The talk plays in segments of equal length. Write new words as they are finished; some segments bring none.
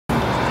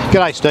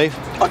G'day, Steve.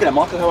 Oh, g'day,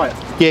 Michael. How are you?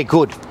 Yeah,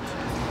 good.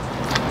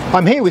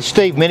 I'm here with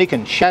Steve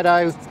Minnikin,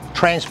 Shadow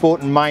Transport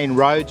and Main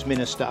Roads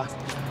Minister.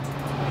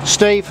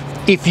 Steve,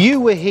 if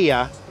you were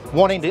here,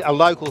 a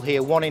local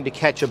here, wanting to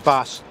catch a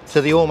bus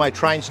to the Ormeau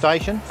train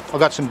station, I've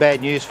got some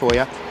bad news for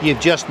you. You've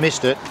just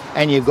missed it,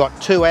 and you've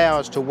got 2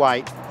 hours to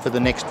wait for the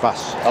next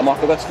bus. Oh,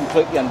 Michael, that's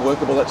completely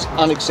unworkable. That's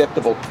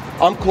unacceptable.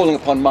 I'm calling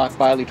upon Mark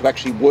Bailey to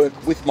actually work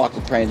with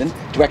Michael Crandon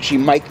to actually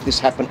make this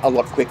happen a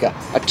lot quicker.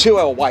 A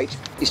 2-hour wait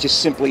is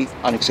just simply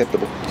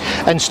unacceptable.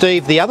 And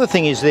Steve, the other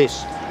thing is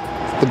this.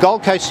 The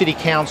Gold Coast City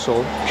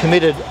Council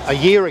committed a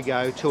year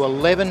ago to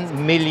 $11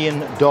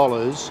 million to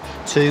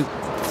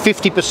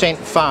 50%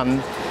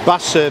 fund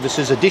bus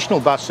services,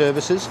 additional bus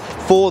services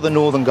for the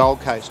Northern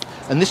Gold Coast.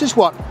 And this is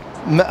what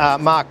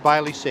Mark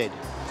Bailey said.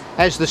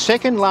 As the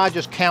second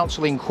largest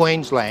council in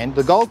Queensland,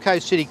 the Gold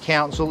Coast City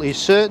Council is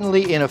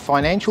certainly in a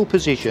financial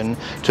position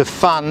to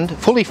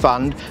fully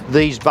fund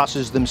these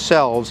buses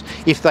themselves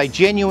if they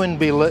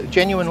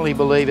genuinely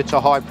believe it's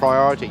a high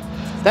priority.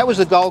 That was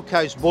the Gold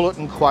Coast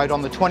Bulletin quote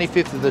on the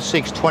 25th of the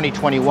 6th,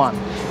 2021.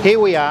 Here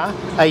we are,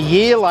 a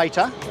year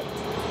later,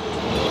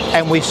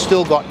 and we've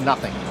still got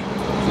nothing.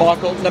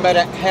 Michael, no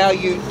matter how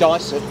you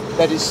dice it,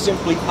 that is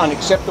simply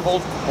unacceptable,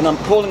 and I'm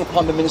calling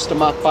upon the Minister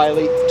Mark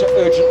Bailey to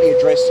urgently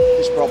address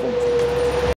this problem.